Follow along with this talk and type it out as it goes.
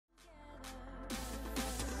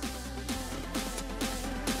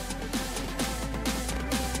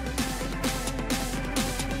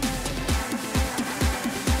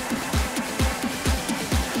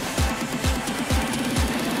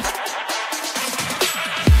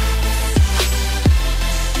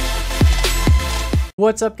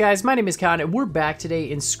What's up, guys? My name is Khan and we're back today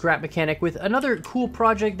in Scrap Mechanic with another cool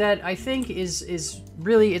project that I think is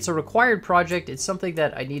really, it's a required project. It's something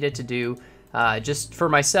that I needed to do just for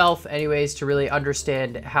myself anyways, to really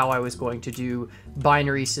understand how I was going to do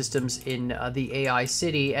binary systems in the AI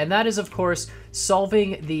city. And that is, of course,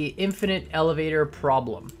 solving the infinite elevator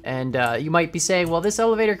problem. And you might be saying, well, this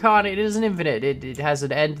elevator, Khan, it isn't infinite. It has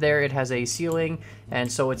an end there, it has a ceiling,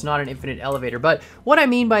 and so it's not an infinite elevator. But what I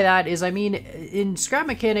mean by that is, I mean, in Scrap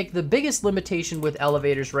Mechanic, the biggest limitation with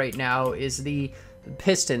elevators right now is the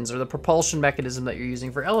pistons, or the propulsion mechanism that you're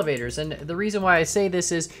using for elevators. And the reason why I say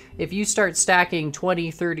this is, if you start stacking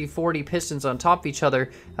 20, 30, 40 pistons on top of each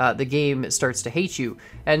other, the game starts to hate you.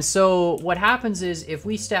 And so what happens is, if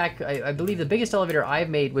we stack, I believe the biggest elevator I've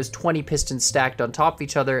made was 20 pistons stacked on top of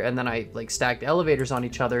each other, and then I like stacked elevators on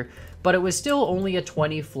each other, but it was still only a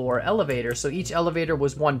 20 floor elevator. So each elevator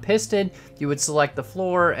was one piston. You would select the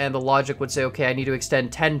floor, and the logic would say, okay, I need to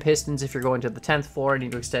extend 10 pistons if you're going to the 10th floor, I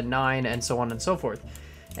need to extend 9, and so on and so forth.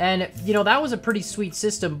 And, you know, that was a pretty sweet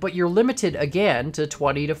system, but you're limited again to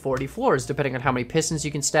 20 to 40 floors, depending on how many pistons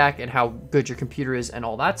you can stack and how good your computer is and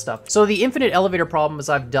all that stuff. So the infinite elevator problem, as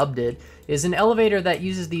I've dubbed it, is an elevator that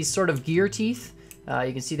uses these sort of gear teeth.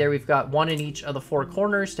 You can see there we've got one in each of the 4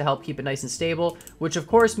 corners to help keep it nice and stable, which of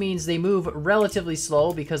course means they move relatively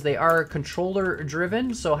slow because they are controller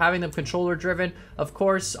driven. So having them controller driven, of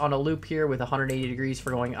course, on a loop here with 180 degrees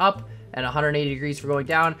for going up and 180 degrees for going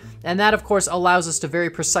down. And that, of course, allows us to very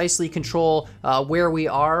precisely control where we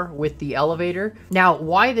are with the elevator. Now,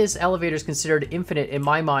 why this elevator is considered infinite in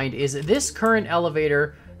my mind is this current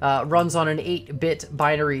elevator runs on an 8-bit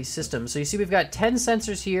binary system. So you see we've got 10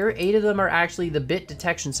 sensors here. 8 of them are actually the bit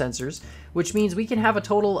detection sensors, which means we can have a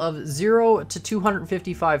total of 0 to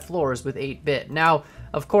 255 floors with 8-bit. Now,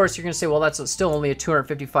 of course, you're going to say, well, that's still only a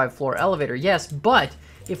 255 floor elevator. Yes, but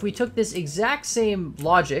if we took this exact same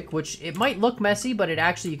logic, which it might look messy, but it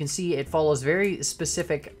actually, you can see it follows very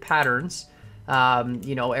specific patterns.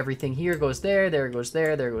 You know, everything here goes there, there goes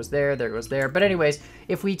there, there goes there, there goes there. But anyways,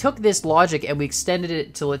 if we took this logic and we extended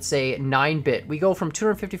it to, let's say, 9-bit, we go from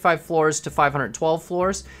 255 floors to 512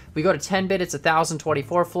 floors. We go to 10-bit, it's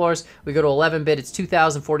 1,024 floors. We go to 11-bit, it's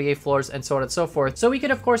 2,048 floors, and so on and so forth. So we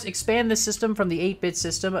could, of course, expand this system from the 8-bit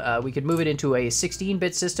system. We could move it into a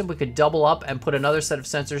 16-bit system. We could double up and put another set of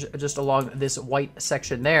sensors just along this white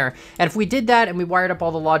section there. And if we did that and we wired up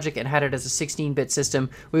all the logic and had it as a 16-bit system,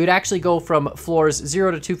 we would actually go from floors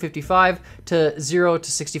 0 to 255 to 0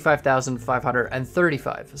 to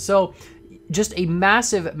 65,535. So just a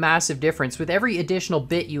massive, massive difference. With every additional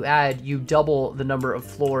bit you add, you double the number of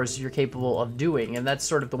floors you're capable of doing, and that's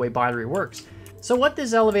sort of the way binary works. So what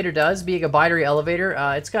this elevator does, being a binary elevator,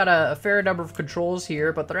 it's got a fair number of controls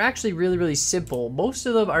here, but they're actually really, really simple. Most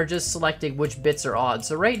of them are just selecting which bits are on.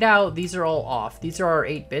 So right now, these are all off. These are our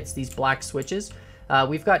 8 bits, these black switches.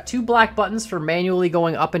 We've got 2 black buttons for manually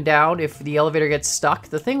going up and down if the elevator gets stuck.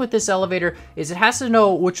 The thing with this elevator is it has to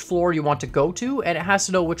know which floor you want to go to, and it has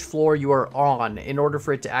to know which floor you are on in order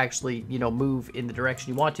for it to actually, you know, move in the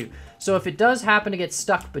direction you want to. So if it does happen to get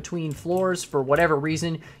stuck between floors for whatever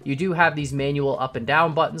reason, you do have these manual up and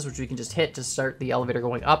down buttons, which we can just hit to start the elevator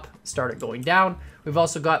going up, start it going down. We've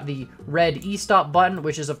also got the red e-stop button,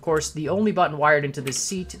 which is, of course, the only button wired into this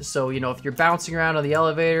seat. So, you know, if you're bouncing around on the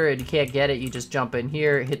elevator and you can't get it, you just jump in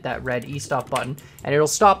here, hit that red e-stop button, and it'll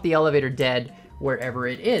stop the elevator dead wherever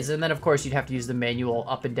it is. And then, of course, you'd have to use the manual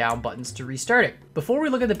up and down buttons to restart it. Before we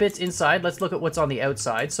look at the bits inside, let's look at what's on the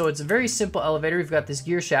outside. So it's a very simple elevator. We've got this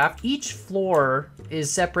gear shaft. Each floor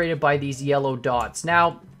is separated by these yellow dots.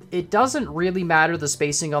 Now, it doesn't really matter the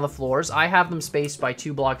spacing on the floors. I have them spaced by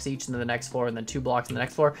 2 blocks each into the next floor and then 2 blocks in the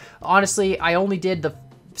next floor. Honestly, I only did the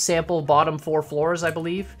sample bottom 4 floors, I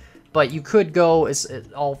believe, but you could go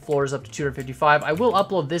all floors up to 255. I will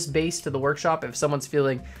upload this base to the workshop if someone's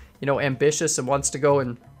feeling, you know, ambitious and wants to go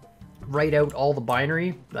and write out all the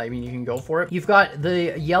binary. I mean, you can go for it. You've got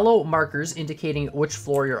the yellow markers indicating which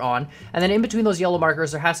floor you're on, and then in between those yellow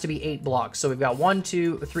markers there has to be 8 blocks. So we've got 1,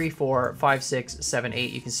 2, 3, 4, 5, 6, 7,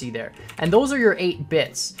 8, you can see there, and those are your 8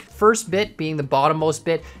 bits, first bit being the bottommost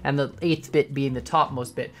bit and the 8th bit being the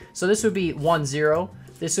topmost bit. So this would be 1, 0,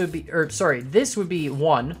 this would be, or sorry, this would be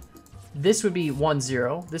 1, this would be 1,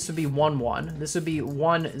 0, this would be 1, 1, this would be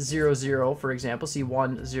 1, 0, 0, for example. See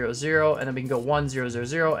 1, 0, 0, and then we can go 1, 0, 0,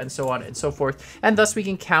 0, and so on and so forth. And thus we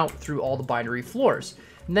can count through all the binary floors.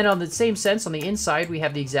 And then on the same sense, on the inside, we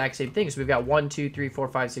have the exact same thing. So we've got 1, 2, 3, 4,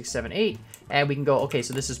 5, 6, 7, 8, and we can go, okay,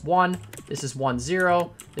 so this is 1, this is 1,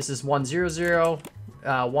 0, this is 1, 0, 0,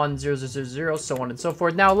 1, 0, 0, 0, 0, so on and so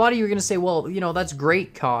forth. Now, a lot of you are going to say, well, you know, that's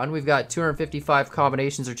great, Con. We've got 255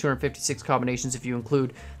 combinations or 256 combinations if you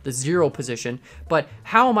include the 0 position. But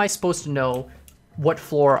how am I supposed to know what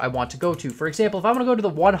floor I want to go to? For example, if I want to go to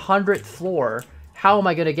the 100th floor, how am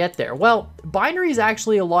I going to get there? Well, binary is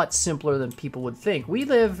actually a lot simpler than people would think. We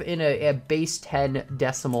live in a base 10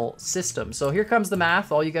 decimal system. So here comes the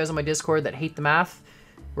math. All you guys on my Discord that hate the math,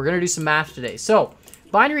 we're going to do some math today. So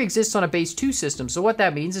binary exists on a base 2 system. So what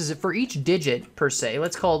that means is that for each digit, per se,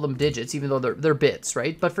 let's call them digits, even though they're bits,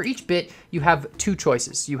 right? But for each bit, you have 2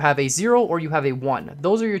 choices. You have a 0 or you have a 1.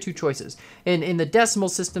 Those are your 2 choices. In the decimal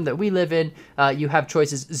system that we live in, you have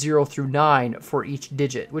choices 0 through 9 for each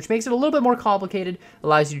digit, which makes it a little bit more complicated,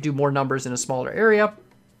 allows you to do more numbers in a smaller area.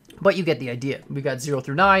 But you get the idea. We got 0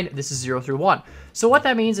 through 9. This is 0 through 1. So what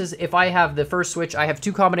that means is if I have the first switch, I have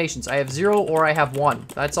 2 combinations. I have 0 or I have 1.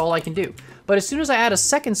 That's all I can do. But as soon as I add a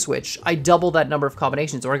second switch, I double that number of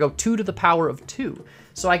combinations, or I go 2 to the power of 2.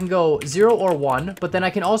 So I can go 0 or 1, but then I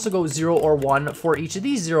can also go 0 or 1 for each of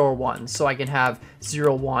these 0 or 1s. So I can have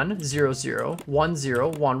 0, 1, 0, 0, 1, 0,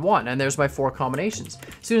 1, 1, and there's my 4 combinations.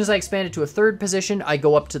 As soon as I expand it to a third position, I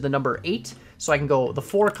go up to the number 8. So I can go the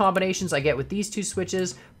 4 combinations I get with these 2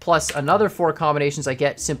 switches, plus another 4 combinations I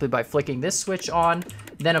get simply by flicking this switch on.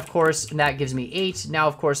 Then, of course, that gives me 8. Now,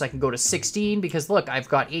 of course, I can go to 16 because, look, I've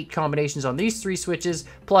got 8 combinations on these 3 switches.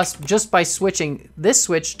 Plus, just by switching this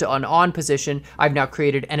switch to an on position, I've now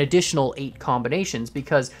created an additional 8 combinations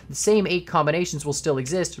because the same 8 combinations will still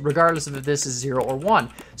exist regardless of if this is 0 or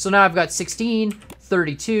 1. So now I've got 16,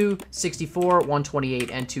 32, 64,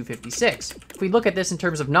 128, and 256. If we look at this in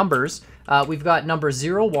terms of numbers, we've got number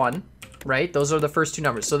 0, 1, right? Those are the first 2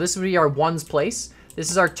 numbers. So this would be our 1's place. This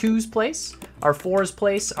is our 2's place, our 4's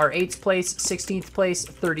place, our 8's place, 16th place,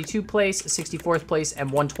 32 place, 64th place, and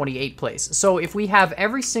 128 place. So if we have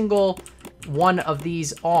every single one of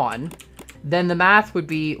these on, then the math would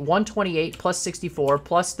be 128 plus 64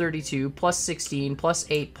 plus 32 plus 16 plus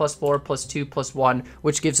 8 plus 4 plus 2 plus 1,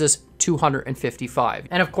 which gives us 255.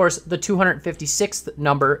 And of course, the 256th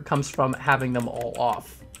number comes from having them all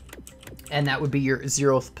off. And that would be your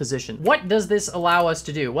 0th position. What does this allow us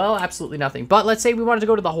to do? Well, absolutely nothing. But let's say we wanted to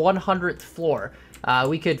go to the 100th floor.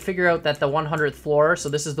 We could figure out that the 100th floor, so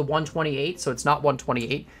this is the 128, so it's not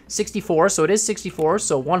 128. 64, so it is 64,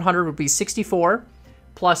 so 100 would be 64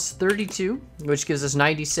 plus 32, which gives us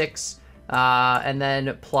 96, and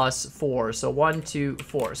then plus 4, so 1, 2,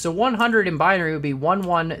 4. So 100 in binary would be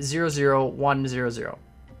 1100100,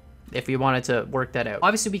 if we wanted to work that out.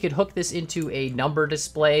 Obviously, we could hook this into a number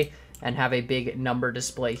display and have a big number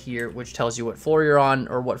display here, which tells you what floor you're on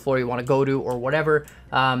or what floor you want to go to or whatever.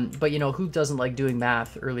 But you know, who doesn't like doing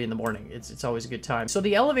math early in the morning? It's always a good time. So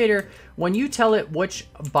the elevator, when you tell it which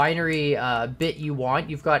binary bit you want,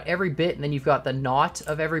 you've got every bit and then you've got the naught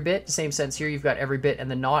of every bit. Same sense here, you've got every bit and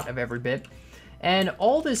the naught of every bit. And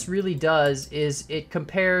all this really does is it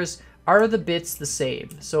compares, are the bits the same?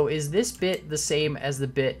 So is this bit the same as the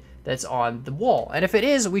bit that's on the wall? And if it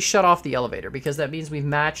is, we shut off the elevator because that means we've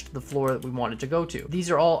matched the floor that we wanted to go to.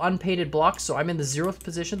 These are all unpainted blocks, so I'm in the 0th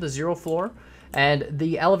position, the 0 floor, and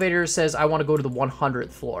the elevator says I want to go to the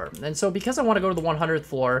 100th floor. And so because I want to go to the 100th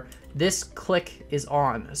floor, this click is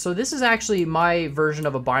on. So this is actually my version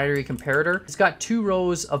of a binary comparator. It's got 2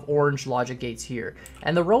 rows of orange logic gates here,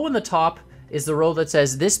 and the row in the top is the row that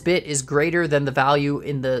says this bit is greater than the value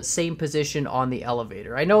in the same position on the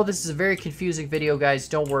elevator. I know this is a very confusing video, guys.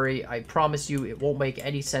 Don't worry. I promise you it won't make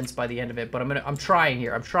any sense by the end of it, but I'm trying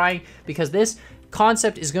here. I'm trying because this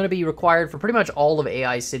concept is going to be required for pretty much all of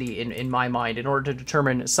AI City in my mind in order to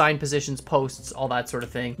determine sign positions, posts, all that sort of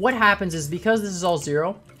thing. What happens is because this is all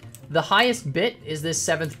 0, the highest bit is this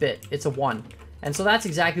 7th bit. It's a 1. And so that's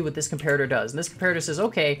exactly what this comparator does. And this comparator says,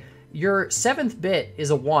 okay, your 7th bit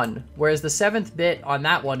is a 1, whereas the 7th bit on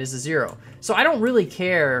that one is a 0. So I don't really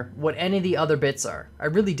care what any of the other bits are. I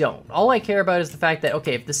really don't. All I care about is the fact that,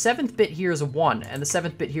 okay, if the 7th bit here is a 1 and the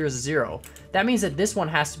 7th bit here is a 0, that means that this one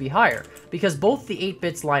has to be higher because both the 8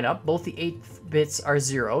 bits line up, both the 8 bits are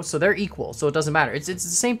 0, so they're equal, so it doesn't matter. It's the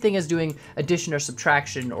same thing as doing addition or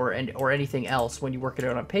subtraction or anything else when you work it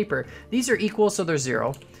out on paper. These are equal, so they're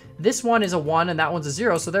 0. This one is a 1 and that one's a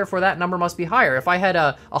 0, so therefore that number must be higher. If I had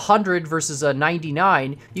a 100 versus a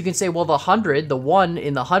 99, you can say, well, the 100, the 1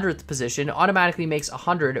 in the 100th position, automatically makes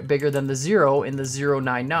 100 bigger than the 0 in the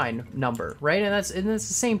 099 number, right? And that's the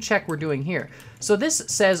same check we're doing here. So this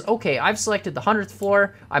says, okay, I've selected the 100th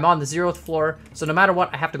floor, I'm on the 0th floor, so no matter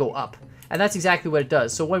what, I have to go up. And that's exactly what it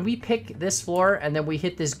does. So when we pick this floor and then we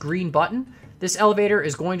hit this green button, this elevator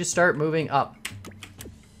is going to start moving up.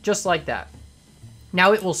 Just like that.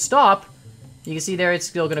 Now it will stop You can see there it's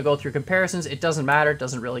still going to go through comparisons. It doesn't matter. It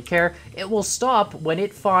doesn't really care. It will stop when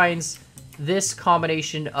it finds this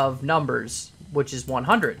combination of numbers, which is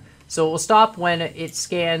 100. So it will stop when it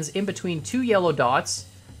scans in between two yellow dots.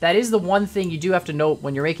 That is the one thing you do have to note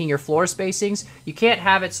when you're making your floor spacings. You can't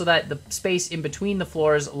have it so that the space in between the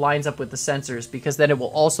floors lines up with the sensors, because then it will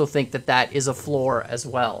also think that that is a floor as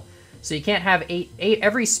well. So you can't have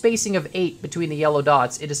every spacing of 8 between the yellow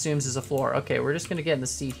dots, it assumes is a floor. Okay, we're just gonna get in the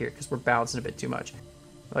seat here because we're bouncing a bit too much.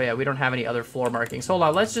 Oh yeah, we don't have any other floor markings. Hold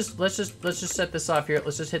on, let's just set this off here.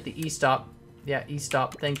 Let's just hit the E stop. Yeah, E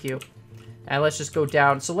stop, thank you. And let's just go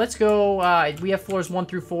down. So let's go, we have floors 1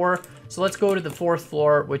 through 4. So let's go to the 4th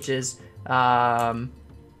floor, which is, oh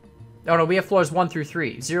no, we have floors 1 through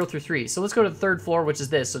 3, 0 through 3. So let's go to the 3rd floor, which is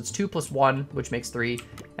this. So it's 2 plus 1, which makes 3.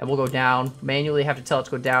 And we'll go down. Manually have to tell it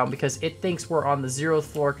to go down because it thinks we're on the 0th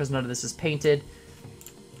floor because none of this is painted.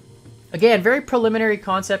 Again, very preliminary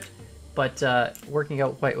concept, but working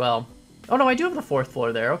out quite well. Oh no, I do have the 4th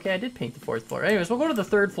floor there. Okay, I did paint the 4th floor. Anyways, we'll go to the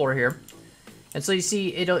 3rd floor here. And so you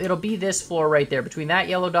see, it'll be this floor right there. Between that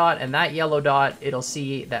yellow dot and that yellow dot, it'll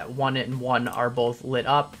see that 1 and 1 are both lit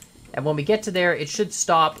up. And when we get to there, it should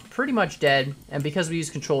stop pretty much dead. And because we use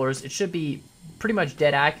controllers, it should be pretty much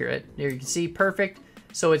dead accurate. There you can see, perfect.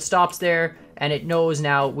 So it stops there, and it knows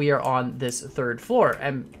now we are on this 3rd floor.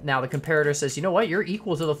 And now the comparator says, you know what, you're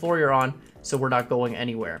equal to the floor you're on, so we're not going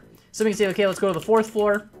anywhere. So we can say, okay, let's go to the 4th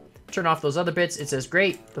floor. Turn off those other bits. It says,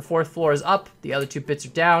 great, the 4th floor is up. The other 2 bits are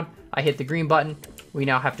down. I hit the green button. We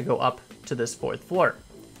now have to go up to this 4th floor.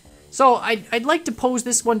 So I'd like to pose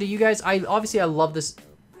this one to you guys. I love this.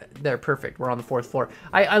 They're perfect. We're on the 4th floor.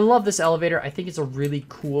 I love this elevator. I think it's a really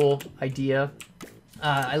cool idea.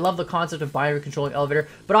 I love the concept of binary controlling elevator,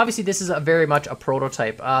 but obviously this is very much a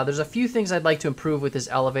prototype. There's a few things I'd like to improve with this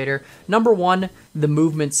elevator. Number one, the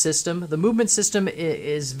movement system. The movement system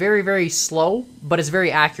is very, very slow, but it's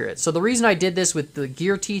very accurate. So the reason I did this with the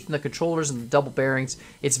gear teeth and the controllers and the double bearings,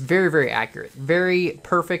 it's very, very accurate, very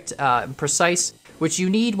perfect, and precise, which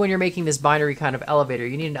you need when you're making this binary kind of elevator.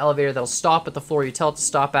 You need an elevator that'll stop at the floor you tell it to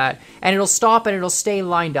stop at, and it'll stop and it'll stay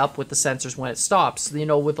lined up with the sensors when it stops. You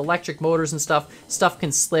know, with electric motors and stuff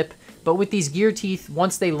can slip, but with these gear teeth,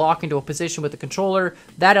 once they lock into a position with the controller,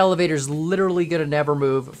 that elevator is literally gonna never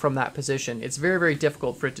move from that position. It's very, very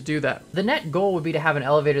difficult for it to do that. The net goal would be to have an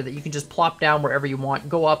elevator that you can just plop down wherever you want,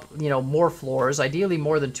 go up, you know, more floors, ideally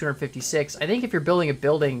more than 256. I think if you're building a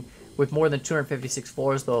building with more than 256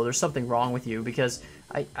 floors, though, there's something wrong with you, because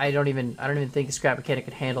I don't even think a scrap mechanic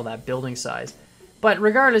could handle that building size. But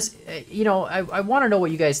regardless, you know, I want to know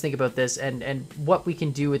what you guys think about this and what we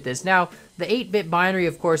can do with this. Now, the 8-bit binary,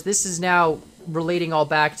 of course, this is now relating all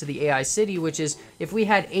back to the AI City, which is if we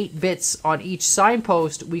had 8 bits on each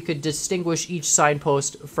signpost, we could distinguish each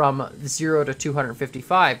signpost from 0 to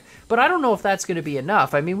 255. But I don't know if that's going to be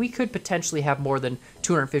enough. I mean, we could potentially have more than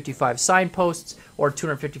 255 signposts or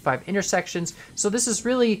 255 intersections. So this is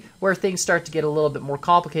really where things start to get a little bit more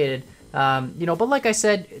complicated. You know, but like I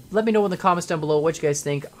said, let me know in the comments down below what you guys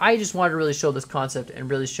think. I just wanted to really show this concept and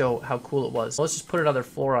really show how cool it was. Let's just put another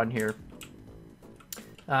floor on here.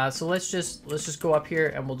 So let's just go up here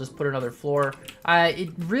and we'll just put another floor. It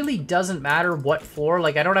really doesn't matter what floor.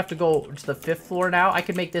 Like, I don't have to go to the 5th floor now. I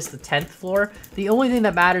can make this the 10th floor. The only thing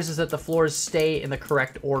that matters is that the floors stay in the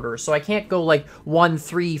correct order. So I can't go like 1,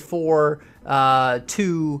 3, 4,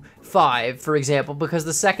 2, 5, for example, because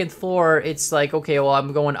the 2nd floor, it's like, okay, well,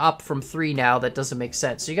 I'm going up from 3 now. That doesn't make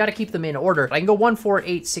sense. So you got to keep them in order. I can go 1, 4,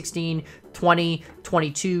 8, 16, 20,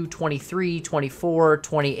 22, 23, 24,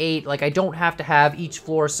 28. Like, I don't have to have each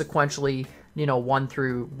floor sequentially, you know, 1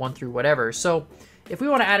 through whatever. So if we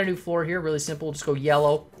want to add a new floor here, really simple, just go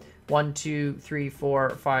yellow. 1, 2, 3, 4,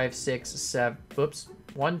 5, 6, 7. Whoops.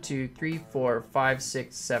 1, 2, 3, 4, 5,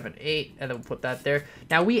 6, 7, 8, and then we'll put that there.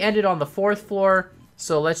 Now we ended on the 4th floor,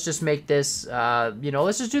 so let's just make this, you know,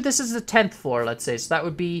 let's just do this as the 10th floor, let's say. So that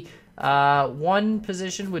would be 1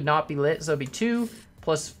 position would not be lit, so it'd be 2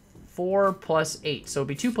 plus 4 plus 8. So it'd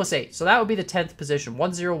be 2 plus 8. So that would be the 10th position,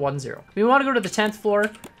 1, 0, 1, 0. We want to go to the 10th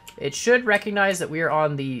floor. It should recognize that we are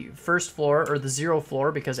on the 1st floor, or the 0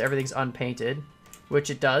 floor, because everything's unpainted, which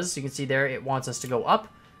it does. So you can see there, it wants us to go up.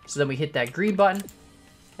 So then we hit that green button.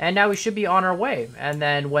 And now we should be on our way. And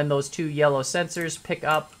then when those 2 yellow sensors pick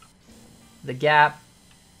up the gap,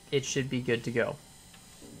 it should be good to go.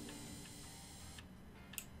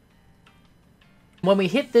 When we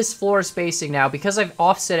hit this floor spacing now, because I've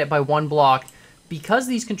offset it by 1 block, because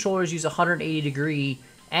these controllers use a 180-degree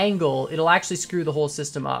angle, it'll actually screw the whole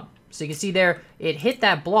system up. So you can see there, it hit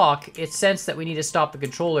that block. It sensed that we need to stop the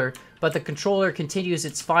controller, but the controller continues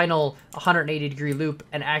its final 180-degree loop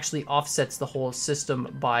and actually offsets the whole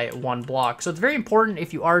system by 1 block. So it's very important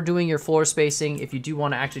if you are doing your floor spacing, if you do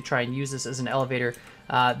want to actually try and use this as an elevator,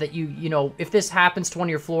 that you know, if this happens to one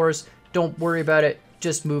of your floors, don't worry about it.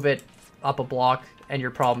 Just move it up a block and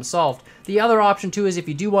your problem solved. The other option too is if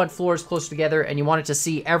you do want floors close together and you want it to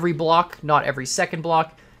see every block, not every second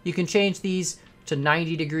block, you can change these to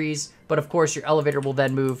 90 degrees, but of course your elevator will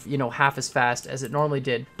then move, you know, half as fast as it normally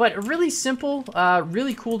did. But really simple,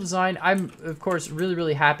 really cool design. I'm of course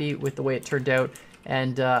really happy with the way it turned out,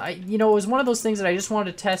 and you know, it was one of those things that I just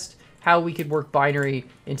wanted to test how we could work binary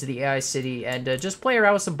into the AI city and just play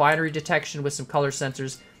around with some binary detection with some color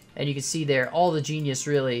sensors. And you can see there, all the genius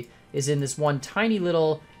really is in this one tiny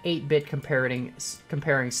little 8-bit comparing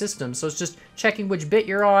system. So it's just checking which bit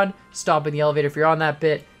you're on, stopping the elevator if you're on that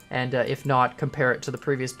bit, and if not, compare it to the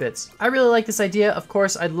previous bits. I really like this idea. Of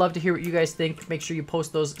course, I'd love to hear what you guys think. Make sure you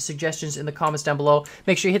post those suggestions in the comments down below.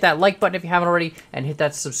 Make sure you hit that like button if you haven't already, and hit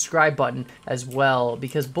that subscribe button as well,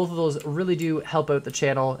 because both of those really do help out the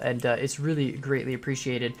channel, and it's really greatly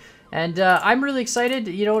appreciated. And I'm really excited,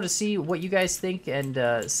 you know, to see what you guys think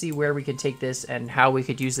and see where we can take this and how we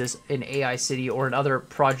could use this in AI City or in other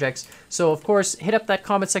projects. So, of course, hit up that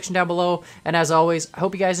comment section down below. And as always, I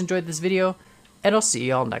hope you guys enjoyed this video, and I'll see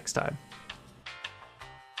you all next time.